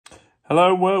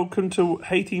Hello, welcome to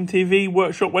Thehayteamtv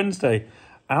Workshop Wednesday.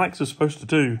 Alex was supposed to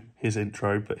do his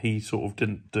intro, but he sort of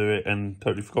didn't do it and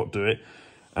totally forgot to do it.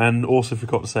 And also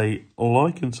forgot to say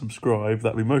like and subscribe,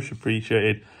 that'd be most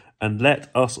appreciated. And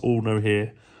let us all know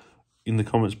here in the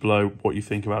comments below what you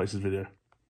think of Alex's video.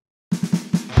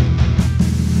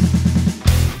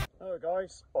 Hello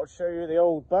guys, I'll show you the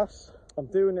old bus. I'm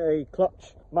doing a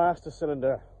clutch master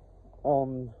cylinder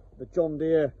on the John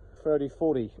Deere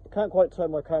 3040. I can't quite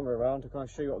turn my camera around to kind of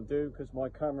show you what I'm doing because my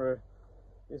camera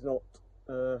is not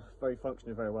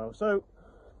functioning very well. So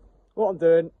what I'm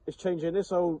doing is changing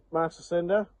this old master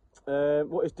cylinder.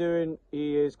 What it's doing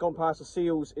is gone past the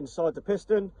seals inside the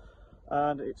piston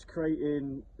and it's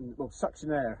creating, well,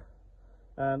 suction air.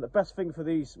 And the best thing for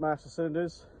these master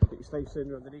cylinders, get your slave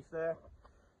cylinder underneath there,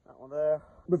 that one there.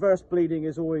 Reverse bleeding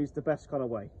is always the best kind of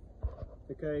way.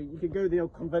 Okay, you can go the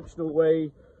old conventional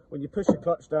way. When you push the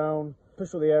clutch down,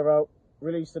 push all the air out,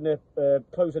 release the nipple,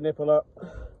 close the nipple up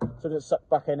so that it's sucked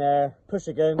back in air, push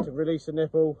again to release the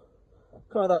nipple,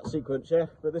 kind of that sequence, yeah?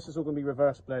 But this is all going to be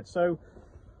reverse bled. So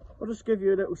I'll just give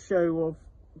you a little show of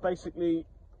basically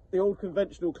the old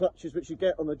conventional clutches which you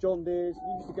get on the John Deeres.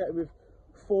 You used to get them with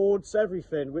Fords,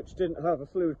 everything, which didn't have a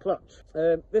fluid clutch.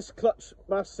 This clutch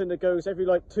master cylinder goes every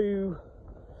like two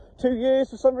years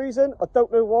for some reason. I don't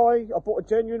know why. I bought a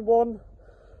genuine one.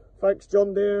 Thanks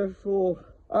John Deere for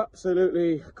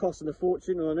absolutely costing a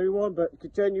fortune on a new one, but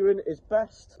genuine is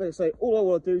best. Like I say, all I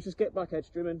want to do is just get back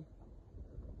edge trimming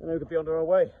and we could be under our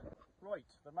way. Right,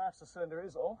 the master cylinder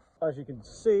is off. As you can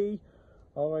see,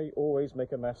 I always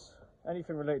make a mess.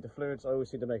 Anything related to fluids, I always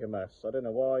seem to make a mess. I don't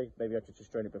know why, maybe I should just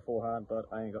strain it beforehand, but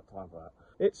I ain't got time for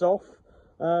that. It's off,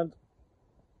 and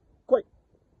quite,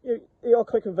 you are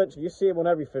quite conventional. You see them on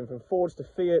everything, from Fords to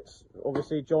Fiats,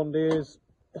 obviously John Deere's.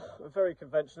 Very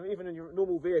conventional, even in your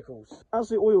normal vehicles. As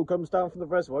the oil comes down from the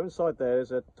reservoir, inside there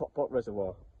is a top pot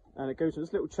reservoir, and it goes to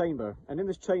this little chamber, and in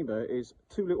this chamber is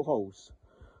two little holes.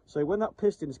 So when that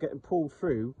piston is getting pulled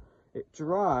through, it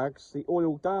drags the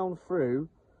oil down through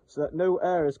so that no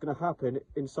air is going to happen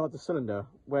inside the cylinder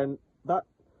when that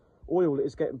oil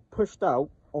is getting pushed out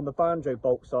on the banjo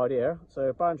bolt side here. So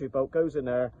a banjo bolt goes in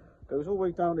there, goes all the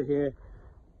way down to here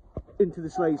into the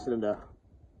slave cylinder.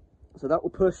 So that will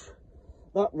push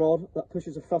that rod, that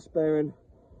pushes a thrust bearing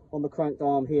on the cranked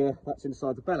arm here, that's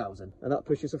inside the bell housing, and that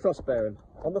pushes a thrust bearing.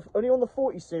 Only on the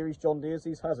 40 series John Deere's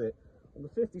these has it. On the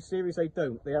 50 series they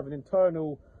don't. They have an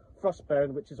internal thrust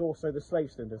bearing which is also the slave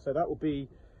cylinder, so that will be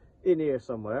in here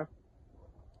somewhere,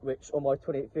 which on my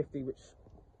 2850 which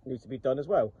needs to be done as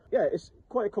well. Yeah, it's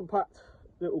quite a compact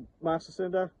little master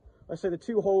cylinder. I say the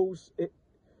two holes, it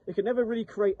can never really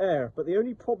create air, but the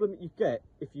only problem that you get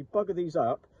if you bugger these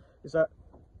up is that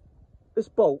this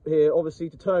bolt here obviously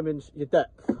determines your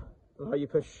depth and how you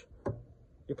push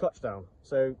your clutch down.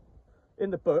 So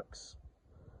in the books,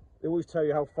 they always tell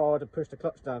you how far to push the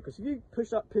clutch down, because if you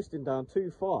push that piston down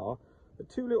too far, the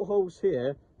two little holes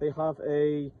here, they have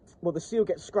well, the seal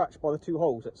gets scratched by the two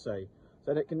holes, let's say.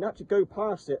 So it can actually go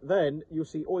past it, then you'll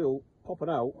see oil popping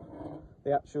out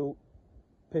the actual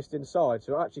piston side.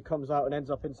 So it actually comes out and ends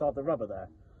up inside the rubber there.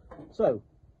 So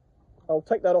I'll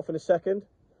take that off in a second,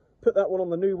 put that one on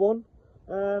the new one,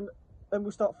 and then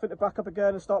we'll start fitting it back up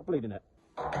again and start bleeding it.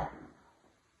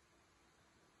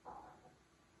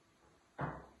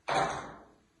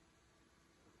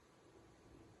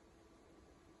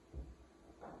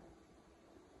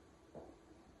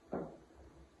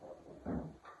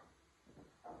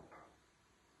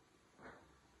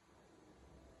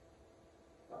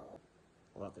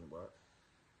 Well, that didn't work.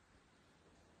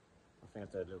 I think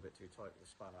I did a little bit too tight with the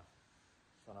spanner.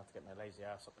 So I'll have to get my lazy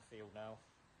ass up the field now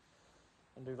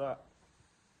and do that.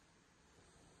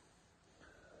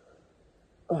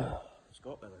 It's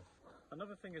got there then.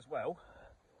 Another thing as well,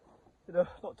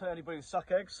 not telling anybody to suck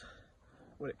eggs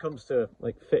when it comes to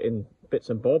like fitting bits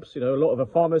and bobs. A lot of the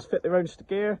farmers fit their own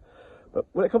gear, but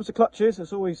when it comes to clutches,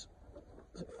 it's always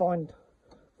fine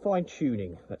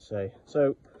tuning, let's say.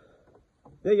 So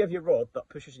there you have your rod that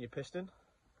pushes in your piston.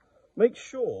 Make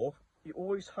sure you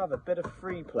always have a bit of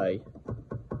free play.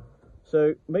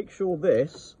 So make sure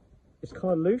this is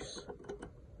kind of loose.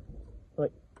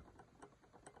 Like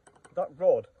that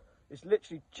rod is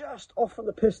literally just off from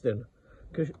the piston,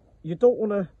 because you don't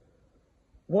want to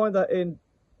wind that in,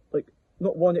 like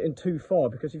not wind it in too far,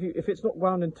 because if it's not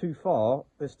wound in too far,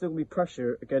 there's still going to be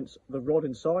pressure against the rod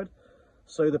inside.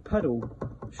 So the pedal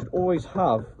should always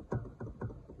have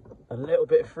a little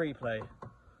bit of free play.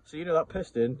 So that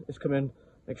piston is coming,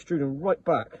 extruding right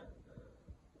back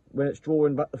when it's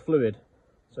drawing back the fluid.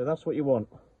 So that's what you want.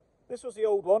 This was the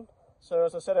old one. So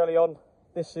as I said early on,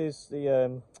 this is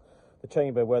the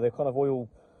chamber where the kind of oil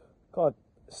kind of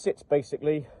sits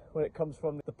basically when it comes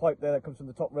from the pipe there that comes from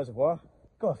the top reservoir.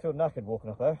 God, I feel knackered walking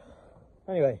up there.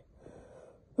 Anyway,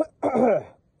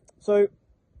 so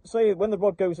say when the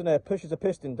rod goes in there, pushes a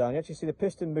piston down, you actually see the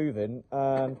piston moving,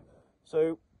 and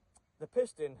so the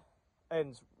piston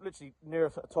ends literally near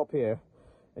the top here,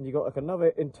 and you got like another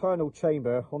internal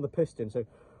chamber on the piston. So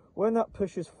when that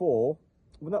pushes forward,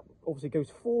 when that obviously goes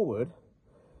forward,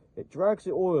 it drags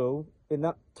the oil in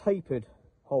that tapered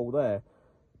hole there,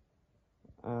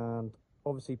 and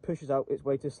obviously pushes out its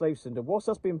way to the slave cylinder. Whilst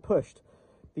that's being pushed,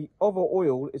 the other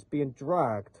oil is being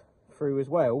dragged through as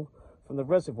well from the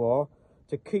reservoir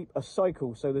to keep a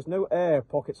cycle, so there's no air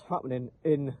pockets happening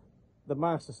in the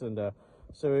master cylinder,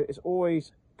 so it's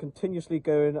always continuously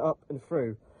going up and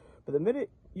through. But the minute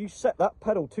you set that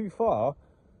pedal too far,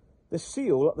 the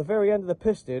seal at the very end of the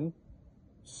piston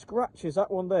scratches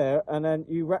that one there, and then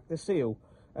you wreck the seal,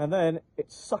 and then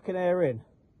it's sucking air in.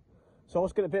 So I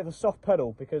was getting a bit of a soft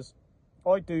pedal because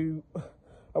I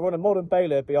run a modern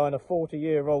baler behind a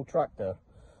 40-year-old tractor,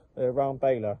 a round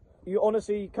baler. You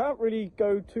honestly can't really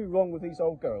go too wrong with these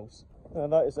old girls,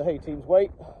 and that is the Thehayteam's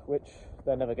weight, which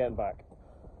they're never getting back.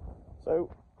 So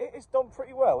it is done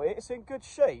pretty well. It's in good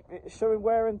shape. It's showing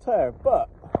wear and tear, but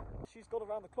she's gone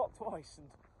around the clock twice, and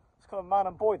it's kind of man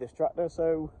and boy, this tractor,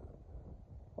 so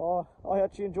I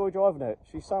actually enjoy driving it.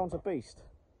 She sounds a beast.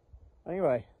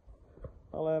 Anyway,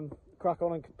 I'll crack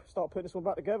on and start putting this one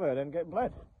back together and then get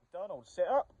bled. Done, I'll sit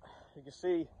up. You can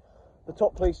see the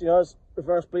top piece has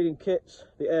reverse bleeding kits.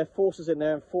 The air forces in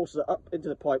there and forces it up into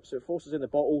the pipe, so it forces in the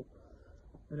bottle,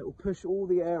 and it will push all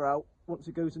the air out once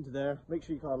it goes into there. Make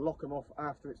sure you kind of lock them off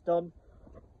after it's done.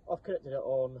 I've connected it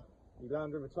on the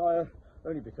Land Rover tyre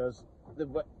only because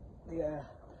the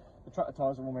tractor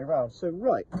tyres are one way around. So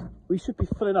right, we should be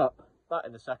filling up that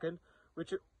in a second,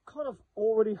 which it kind of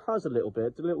already has a little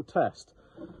bit, a little test.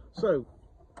 So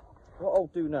what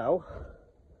I'll do now,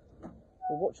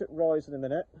 we'll watch it rise in a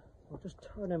minute. I'll just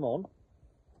turn him on.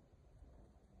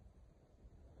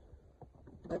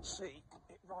 Let's see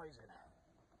it rising.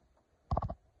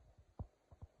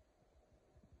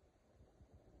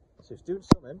 So it's doing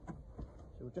something,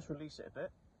 so we'll just release it a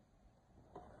bit.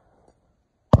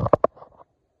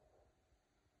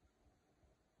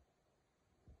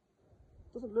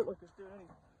 Doesn't look like it's doing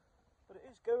anything, but it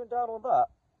is going down on that.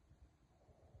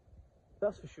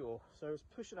 That's for sure. So it's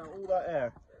pushing out all that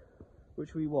air,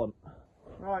 which we want.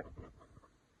 Right,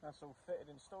 that's all fitted,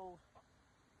 installed.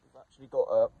 We've actually got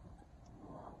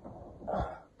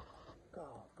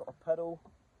a pedal,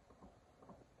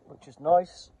 which is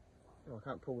nice. Oh, I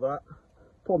can't pull that.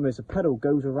 Problem is the pedal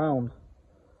goes around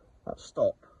that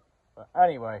stop. But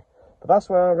anyway, but that's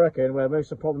where I reckon where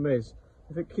most of the problem is.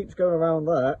 If it keeps going around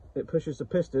that, it pushes the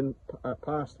piston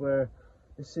past where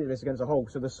the seal is against a hole.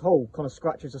 So this hole kind of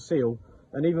scratches the seal,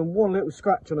 and even one little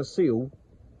scratch on a seal,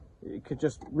 it could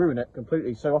just ruin it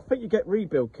completely. So I think you get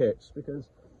rebuild kits, because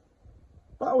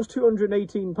that was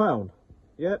 £218.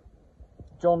 Yeah,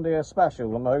 John Deere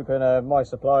special. I'm hoping my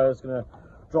supplier is going to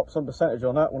drop some percentage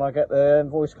on that when I get the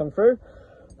invoice come through.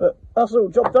 But that's all,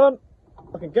 job done.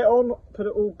 I can get on, put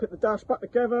the dash back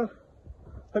together.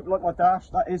 Hope you like my dash.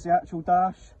 That is the actual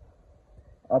dash.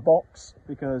 A box,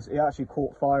 because it actually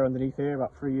caught fire underneath here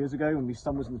about 3 years ago when my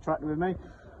son was in the tractor with me.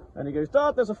 And he goes,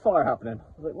 "Dad, there's a fire happening."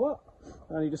 I was like, "What?"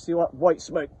 And you just see what white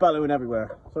smoke bellowing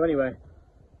everywhere. So anyway,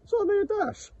 so I made a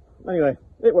dash. Anyway,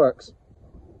 it works.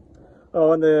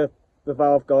 Oh, and the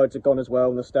valve guides are gone as well,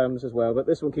 and the stems as well. But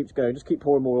this one keeps going. Just keep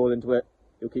pouring more oil into it.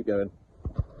 It'll keep going.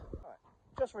 Right.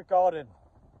 Just regarding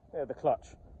the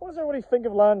clutch. What does everybody think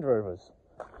of Land Rovers?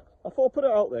 I thought I'd put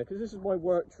it out there because this is my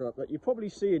work truck that you probably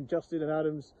see in Justin and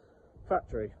Adam's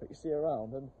factory that you see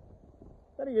around. And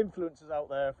any influences out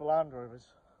there for Land Rovers?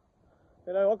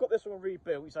 You know, I got this one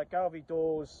rebuilt. It's like Galvey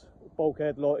doors,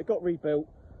 bulkhead lot. It got rebuilt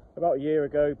about a year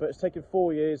ago, but it's taken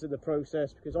 4 years in the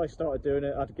process because I started doing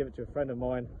it. I had to give it to a friend of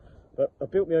mine. But I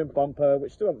built my own bumper,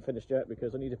 which still haven't finished yet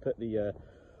because I need to put the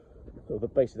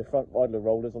basically the front idler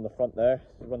rollers on the front there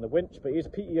to run the winch. But he's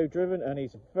PTO driven and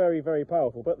he's very, very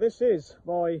powerful. But this is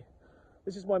my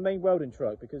main welding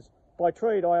truck because by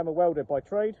trade I am a welder by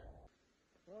trade.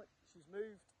 Right, she's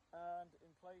moved and in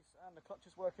place, and the clutch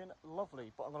is working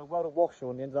lovely. But I'm going to weld a washer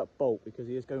on the end of that bolt because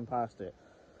he is going past it,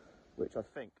 which I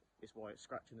think is why it's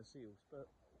scratching the seals. But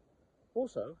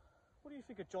also, what do you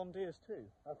think of John Deere's too?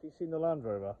 After you've seen the Land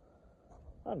Rover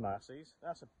and Massey's,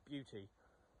 that's a beauty.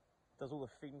 Does all the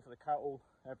feeding for the cattle,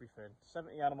 everything.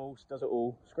 70 animals, does it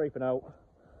all, scraping out.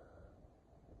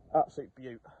 Absolute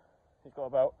beaut. He's got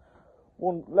about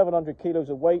 1,100 kilos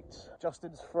of weight.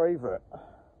 Justin's favourite.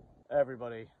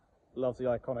 Everybody loves the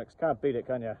Iconics. Can't beat it,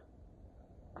 can you?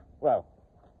 Well,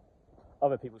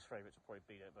 Other people's favourites will probably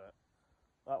beat it, but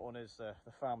that one is the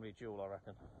family jewel, I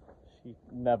reckon. She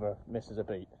never misses a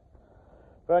beat.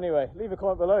 But anyway, leave a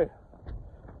comment below,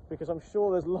 because I'm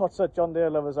sure there's lots of John Deere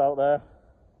lovers out there,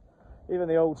 even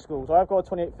the old schools. I've got a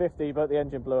 2850, but the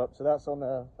engine blew up, so that's on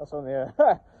the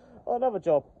another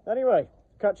job. Anyway,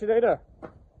 catch you later.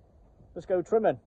 Let's go trimming.